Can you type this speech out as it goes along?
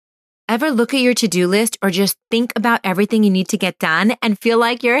Ever look at your to-do list or just think about everything you need to get done and feel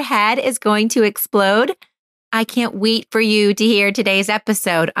like your head is going to explode? I can't wait for you to hear today's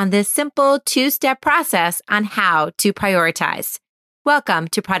episode on this simple 2-step process on how to prioritize. Welcome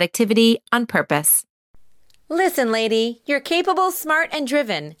to Productivity on Purpose. Listen, lady, you're capable, smart, and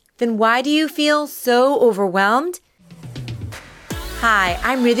driven. Then why do you feel so overwhelmed? Hi,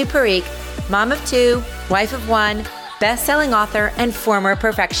 I'm Ritu Parikh, mom of 2, wife of 1, best-selling author, and former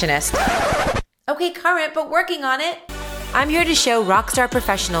perfectionist. Okay, current, but working on it. I'm here to show rockstar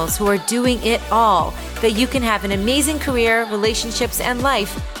professionals who are doing it all that you can have an amazing career, relationships, and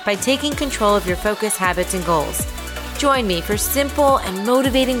life by taking control of your focus, habits, and goals. Join me for simple and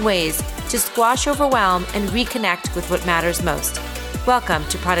motivating ways to squash overwhelm and reconnect with what matters most. Welcome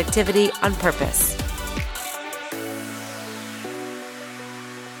to Productivity on Purpose.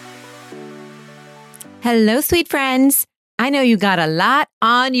 Hello, sweet friends. I know you got a lot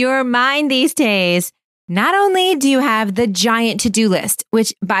on your mind these days. Not only do you have the giant to-do list,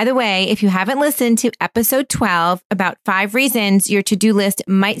 which, by the way, if you haven't listened to episode 12 about 5 reasons your to-do list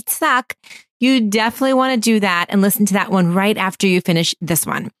might suck, you definitely want to do that and listen to that one right after you finish this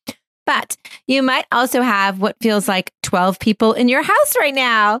one. But you might also have what feels like 12 people in your house right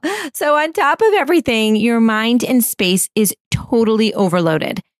now. So on top of everything, your mind and space is totally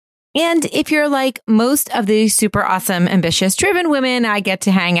overloaded. And if you're like most of the super awesome, ambitious, driven women I get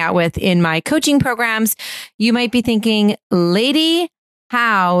to hang out with in my coaching programs, you might be thinking, lady,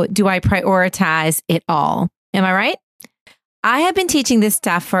 how do I prioritize it all? Am I right? I have been teaching this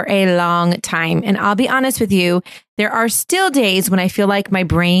stuff for a long time, and I'll be honest with you, there are still days when I feel like my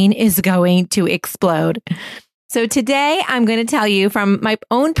brain is going to explode. So today I'm going to tell you from my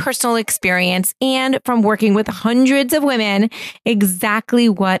own personal experience and from working with hundreds of women exactly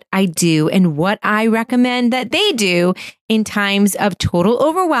what I do and what I recommend that they do in times of total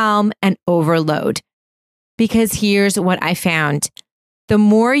overwhelm and overload. Because here's what I found. The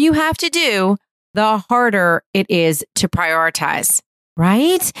more you have to do, the harder it is to prioritize,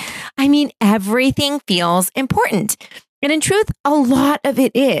 right? I mean, everything feels important. And in truth, a lot of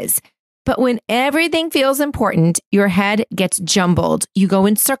it is. But when everything feels important, your head gets jumbled. You go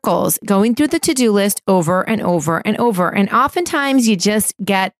in circles, going through the to-do list over and over and over. And oftentimes you just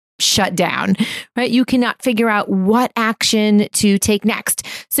get shut down, right? You cannot figure out what action to take next.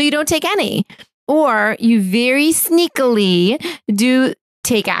 So you don't take any. Or you very sneakily do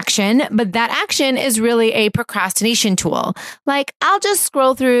take action, but that action is really a procrastination tool. Like, I'll just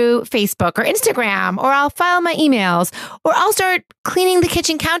scroll through Facebook or Instagram, or I'll file my emails, or I'll start cleaning the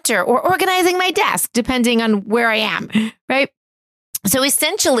kitchen counter or organizing my desk, depending on where I am, right? So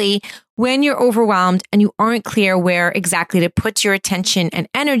essentially, when you're overwhelmed and you aren't clear where exactly to put your attention and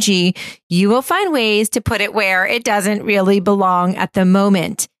energy, you will find ways to put it where it doesn't really belong at the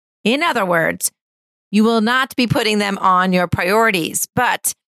moment. In other words, you will not be putting them on your priorities,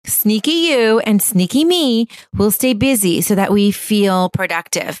 but sneaky you and sneaky me will stay busy so that we feel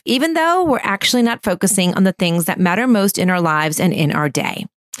productive, even though we're actually not focusing on the things that matter most in our lives and in our day.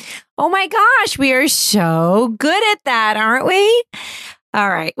 Oh my gosh, we are so good at that, aren't we? All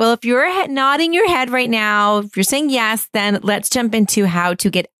right. Well, if you're nodding your head right now, if you're saying yes, then let's jump into how to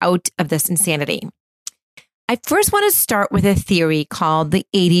get out of this insanity. I first want to start with a theory called the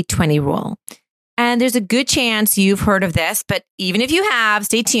 80-20 rule. And there's a good chance you've heard of this, but even if you have,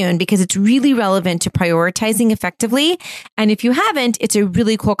 stay tuned because it's really relevant to prioritizing effectively. And if you haven't, it's a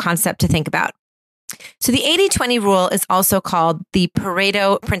really cool concept to think about. So the 80-20 rule is also called the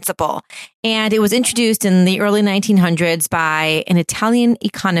Pareto principle, and it was introduced in the early 1900s by an Italian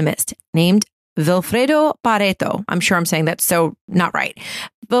economist named Vilfredo Pareto. I'm sure I'm saying that so not right.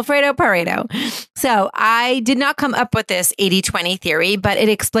 Vilfredo Pareto. So I did not come up with this 80-20 theory, but it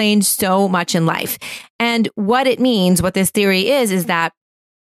explains so much in life. And what it means, what this theory is that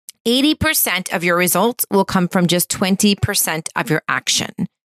 80% of your results will come from just 20% of your action.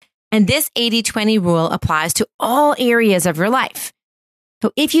 And this 80-20 rule applies to all areas of your life.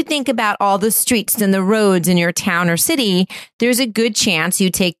 So if you think about all the streets and the roads in your town or city, there's a good chance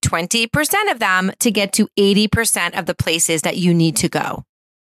you take 20% of them to get to 80% of the places that you need to go.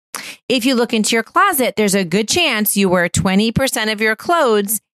 If you look into your closet, there's a good chance you wear 20% of your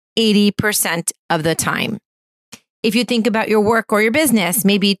clothes 80% of the time. If you think about your work or your business,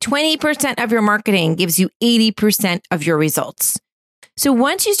 maybe 20% of your marketing gives you 80% of your results. So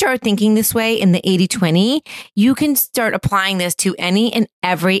once you start thinking this way in the 80-20, you can start applying this to any and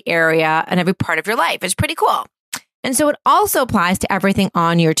every area and every part of your life. It's pretty cool. And so it also applies to everything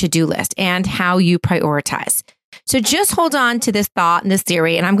on your to-do list and how you prioritize. So just hold on to this thought and this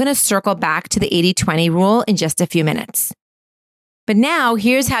theory, and I'm going to circle back to the 80-20 rule in just a few minutes. But now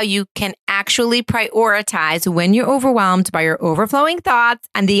here's how you can actually prioritize when you're overwhelmed by your overflowing thoughts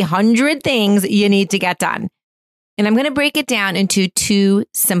and the 100 things you need to get done. And I'm going to break it down into 2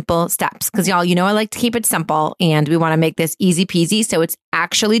 simple steps because y'all, you know, I like to keep it simple and we want to make this easy peasy so it's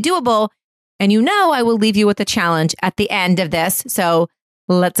actually doable. And you know, I will leave you with a challenge at the end of this. So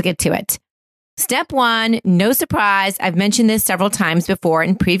let's get to it. Step 1, no surprise. I've mentioned this several times before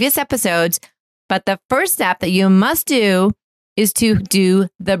in previous episodes, but the first step that you must do is to do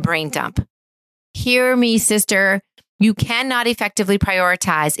the brain dump. Hear me, sister. You cannot effectively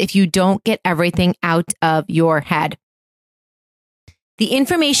prioritize if you don't get everything out of your head. The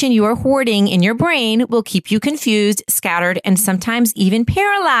information you are hoarding in your brain will keep you confused, scattered, and sometimes even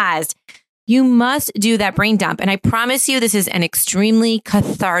paralyzed. You must do that brain dump. And I promise you, this is an extremely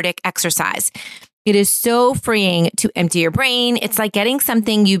cathartic exercise. It is so freeing to empty your brain. It's like getting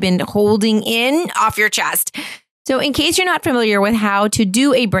something you've been holding in off your chest. So in case you're not familiar with how to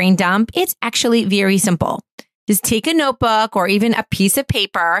do a brain dump, it's actually very simple. Just take a notebook or even a piece of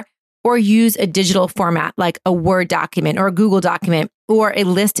paper or use a digital format like a Word document or a Google document or a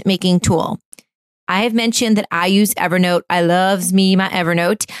list making tool. I have mentioned that I use Evernote. I loves me my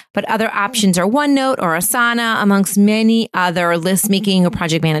Evernote, but other options are OneNote or Asana amongst many other list making or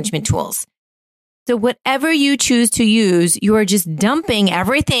project management tools. So whatever you choose to use, you are just dumping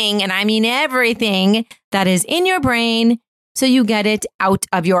everything, and I mean everything that is in your brain so you get it out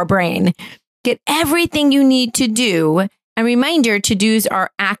of your brain. Get everything you need to do. And reminder, to-dos are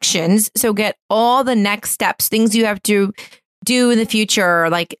actions. So get all the next steps, things you have to do in the future,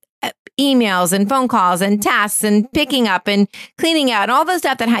 like emails and phone calls and tasks and picking up and cleaning out and all the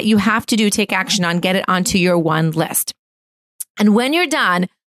stuff that you have to do, take action on, get it onto your one list. And when you're done,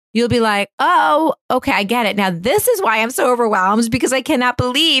 you'll be like, oh, okay, I get it. Now, this is why I'm so overwhelmed because I cannot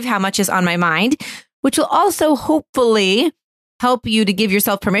believe how much is on my mind, which will also hopefully help you to give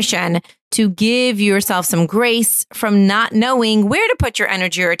yourself permission to give yourself some grace from not knowing where to put your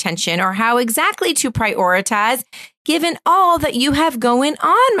energy or attention or how exactly to prioritize, given all that you have going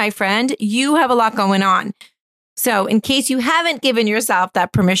on, my friend. You have a lot going on. So in case you haven't given yourself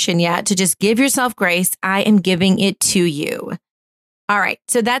that permission yet to just give yourself grace, I am giving it to you. All right,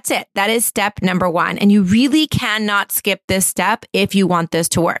 so that's it. That is step number 1. And you really cannot skip this step if you want this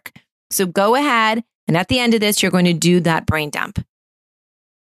to work. So go ahead. And at the end of this, you're going to do that brain dump.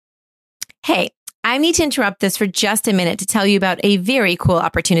 Hey, I need to interrupt this for just a minute to tell you about a very cool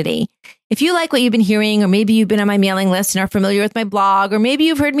opportunity. If you like what you've been hearing, or maybe you've been on my mailing list and are familiar with my blog, or maybe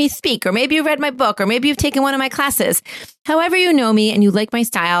you've heard me speak, or maybe you've read my book, or maybe you've taken one of my classes, however you know me and you like my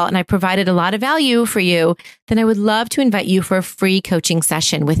style and I provided a lot of value for you, then I would love to invite you for a free coaching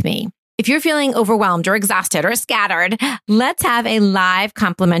session with me. If you're feeling overwhelmed or exhausted or scattered, let's have a live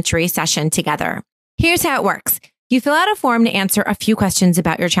complimentary session together. Here's how it works. You fill out a form to answer a few questions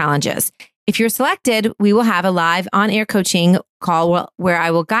about your challenges. If you're selected, we will have a live on-air coaching call where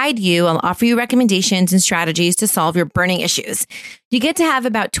I will guide you. I'll offer you recommendations and strategies to solve your burning issues. You get to have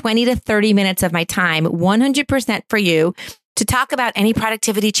about 20 to 30 minutes of my time, 100% for you, to talk about any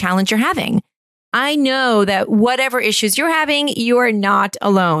productivity challenge you're having. I know that whatever issues you're having, you're not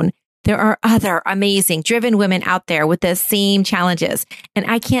alone. There are other amazing, driven women out there with the same challenges, and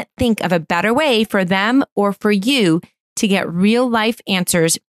I can't think of a better way for them or for you to get real life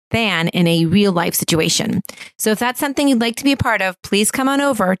answers than in a real life situation. So if that's something you'd like to be a part of, please come on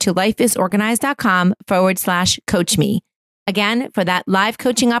over to lifeisorganized.com/coach me. Again, for that live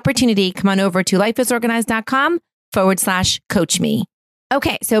coaching opportunity, come on over to lifeisorganized.com/coach me.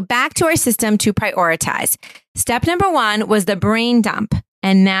 Okay, so back to our system to prioritize. Step number 1 was the brain dump.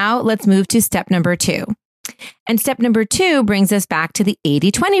 And now let's move to step number 2. And step number 2 brings us back to the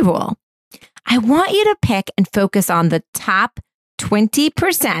 80-20 rule. I want you to pick and focus on the top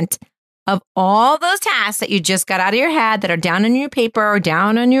 20% of all those tasks that you just got out of your head that are down on your paper or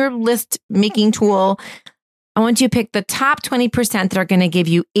down on your list making tool. I want you to pick the top 20% that are going to give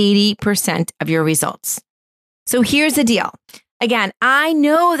you 80% of your results. So here's the deal. Again, I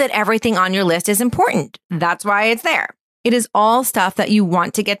know that everything on your list is important. That's why it's there. It is all stuff that you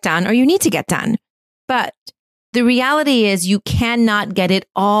want to get done or you need to get done. But the reality is you cannot get it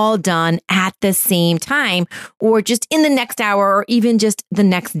all done at the same time or just in the next hour or even just the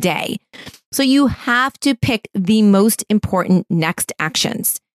next day. So you have to pick the most important next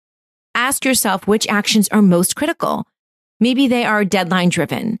actions. Ask yourself which actions are most critical. Maybe they are deadline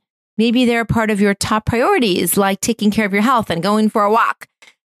driven. Maybe they're part of your top priorities, like taking care of your health and going for a walk.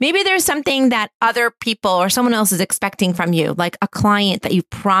 Maybe there's something that other people or someone else is expecting from you, like a client that you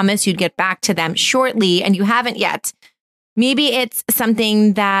promised you'd get back to them shortly and you haven't yet. Maybe it's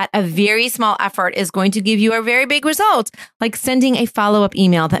something that a very small effort is going to give you a very big result, like sending a follow-up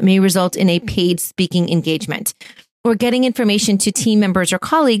email that may result in a paid speaking engagement, or getting information to team members or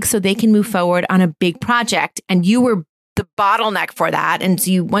colleagues so they can move forward on a big project. And you were the bottleneck for that. And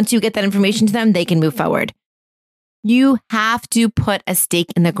so once you get that information to them, they can move forward. You have to put a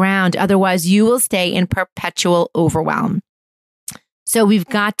stake in the ground. Otherwise, you will stay in perpetual overwhelm. So we've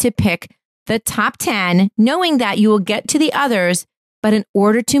got to pick the top 10, knowing that you will get to the others. But in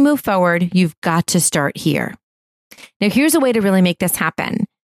order to move forward, you've got to start here. Now, here's a way to really make this happen.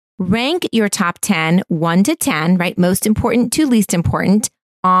 Rank your top 10, 1 to 10, right? Most important to least important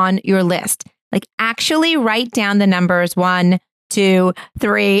on your list. Like actually write down the numbers 1, 2,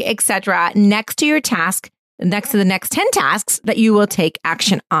 3, etc. next to your task, next to the next 10 tasks that you will take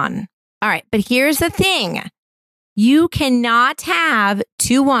action on. All right. But here's the thing. You cannot have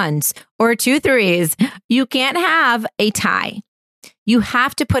 2 1s or 2 3s. You can't have a tie. You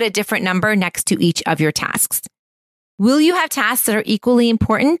have to put a different number next to each of your tasks. Will you have tasks that are equally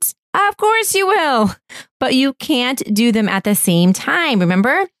important? Of course you will, but you can't do them at the same time,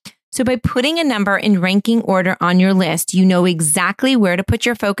 remember? So by putting a number in ranking order on your list, you know exactly where to put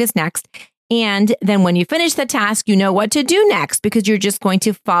your focus next. And then when you finish the task, you know what to do next because you're just going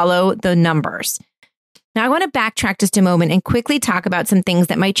to follow the numbers. Now, I want to backtrack just a moment and quickly talk about some things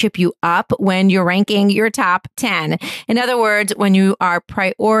that might trip you up when you're ranking your top 10. In other words, when you are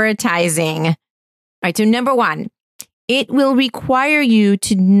prioritizing. All right, so number 1, it will require you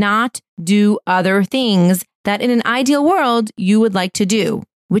to not do other things that in an ideal world you would like to do,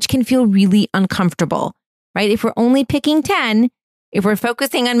 which can feel really uncomfortable, right? If we're only picking 10, if we're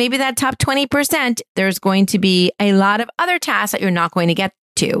focusing on maybe that top 20%, there's going to be a lot of other tasks that you're not going to get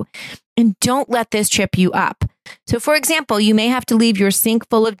to. And don't let this trip you up. So for example, you may have to leave your sink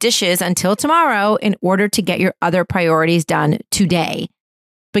full of dishes until tomorrow in order to get your other priorities done today.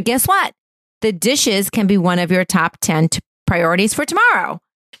 But guess what? The dishes can be one of your top 10 priorities for tomorrow,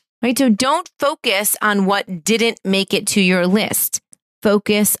 right? So don't focus on what didn't make it to your list.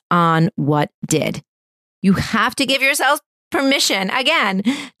 Focus on what did. You have to give yourself permission, again,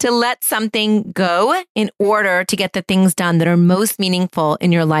 to let something go in order to get the things done that are most meaningful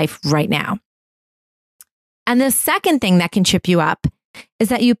in your life right now. And the second thing that can trip you up is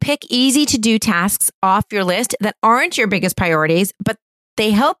that you pick easy to do tasks off your list that aren't your biggest priorities, but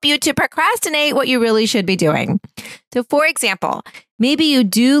they help you to procrastinate what you really should be doing. So for example, maybe you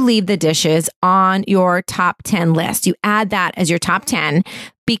do leave the dishes on your top 10 list. You add that as your top 10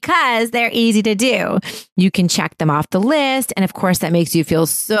 because they're easy to do. You can check them off the list. And of course, that makes you feel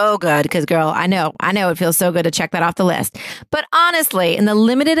so good because girl, I know it feels so good to check that off the list. But honestly, in the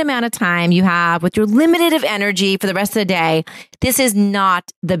limited amount of time you have with your limited of energy for the rest of the day, this is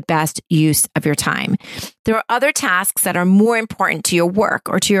not the best use of your time. There are other tasks that are more important to your work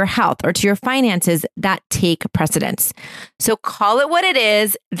or to your health or to your finances that take precedence. So call it what it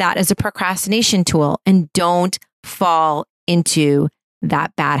is. That is a procrastination tool, and don't fall into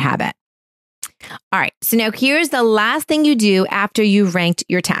that bad habit. All right. So now here's the last thing you do after you've ranked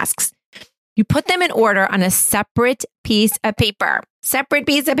your tasks. You put them in order on a separate piece of paper,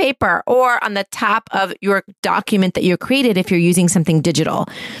 or on the top of your document that you created if you're using something digital.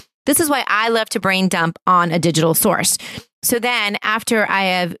 This is why I love to brain dump on a digital source. So then after I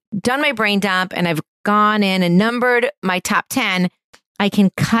have done my brain dump and I've gone in and numbered my top 10, I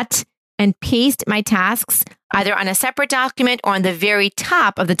can cut and paste my tasks either on a separate document or on the very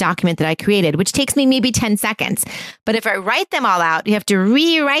top of the document that I created, which takes me maybe 10 seconds. But if I write them all out, you have to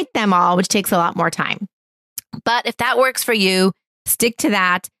rewrite them all, which takes a lot more time. But if that works for you, stick to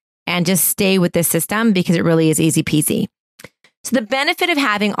that and just stay with this system because it really is easy peasy. So the benefit of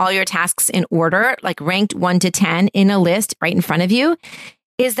having all your tasks in order, like ranked 1 to 10 in a list right in front of you,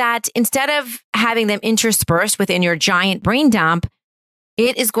 is that instead of having them interspersed within your giant brain dump,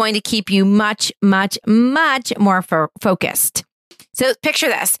 it is going to keep you much, much, much more focused. So picture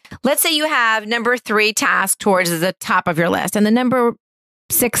this. Let's say you have number 3 task towards the top of your list, and the number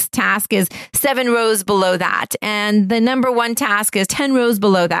 6 task is 7 rows below that, and the number 1 task is 10 rows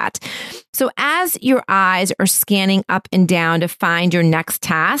below that. So as your eyes are scanning up and down to find your next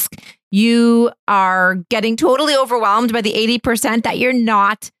task, you are getting totally overwhelmed by the 80% that you're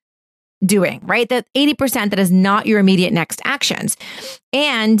not doing, right? That 80% that is not your immediate next actions.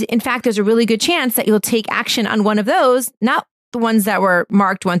 And in fact, there's a really good chance that you'll take action on one of those, not the ones that were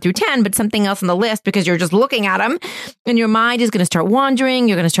marked 1 through 10, but something else on the list because you're just looking at them and your mind is going to start wandering.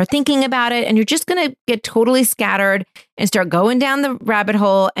 You're going to start thinking about it and you're just going to get totally scattered and start going down the rabbit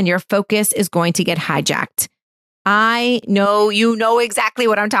hole and your focus is going to get hijacked. I know you know exactly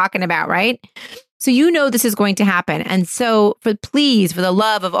what I'm talking about, right? So you know this is going to happen. And so please, for the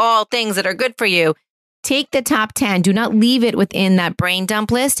love of all things that are good for you, take the top 10. Do not leave it within that brain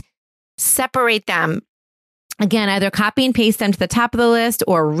dump list. Separate them. Again, either copy and paste them to the top of the list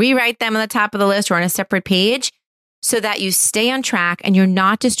or rewrite them on the top of the list or on a separate page so that you stay on track and you're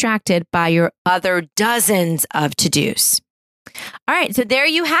not distracted by your other dozens of to-dos. All right, so there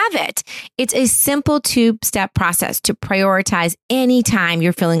you have it. It's a simple two-step process to prioritize anytime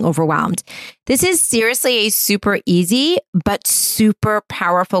you're feeling overwhelmed. This is seriously a super easy but super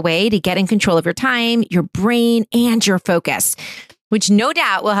powerful way to get in control of your time, your brain, and your focus, which no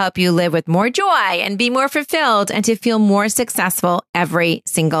doubt will help you live with more joy and be more fulfilled and to feel more successful every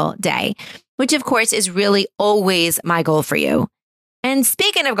single day, which of course is really always my goal for you. And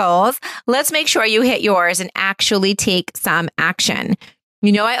speaking of goals, let's make sure you hit yours and actually take some action.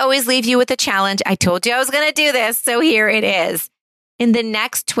 You know, I always leave you with a challenge. I told you I was going to do this, so here it is. In the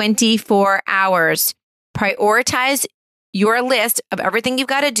next 24 hours, prioritize your list of everything you've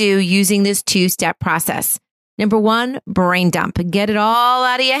got to do using this two-step process. Number 1, brain dump. Get it all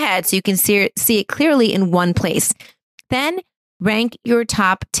out of your head so you can see it clearly in one place. Then rank your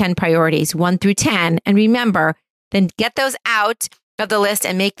top 10 priorities, 1 through 10. And remember, then get those out of the list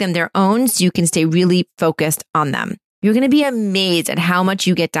and make them their own so you can stay really focused on them. You're going to be amazed at how much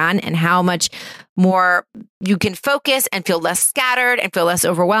you get done and how much more you can focus and feel less scattered and feel less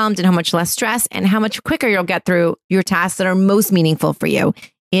overwhelmed and how much less stress and how much quicker you'll get through your tasks that are most meaningful for you.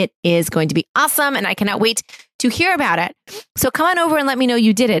 It is going to be awesome and I cannot wait to hear about it. So come on over and let me know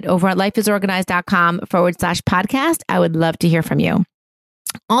you did it over at lifeisorganized.com/podcast. I would love to hear from you.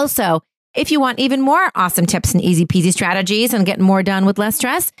 Also, if you want even more awesome tips and easy peasy strategies on getting more done with less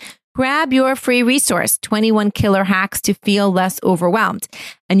stress, grab your free resource, 21 Killer Hacks to Feel Less Overwhelmed.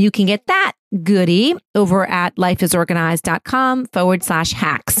 And you can get that goodie over at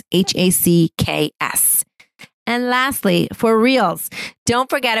lifeisorganized.com/hacks, HACKS. And lastly, for reals, don't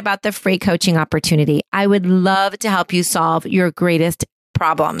forget about the free coaching opportunity. I would love to help you solve your greatest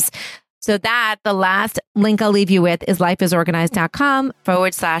problems. So the last link I'll leave you with is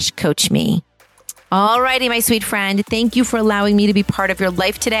lifeisorganized.com/coach me. All righty, my sweet friend. Thank you for allowing me to be part of your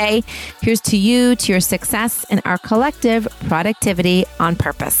life today. Here's to you, to your success, and our collective productivity on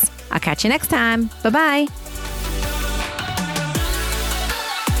purpose. I'll catch you next time. Bye-bye.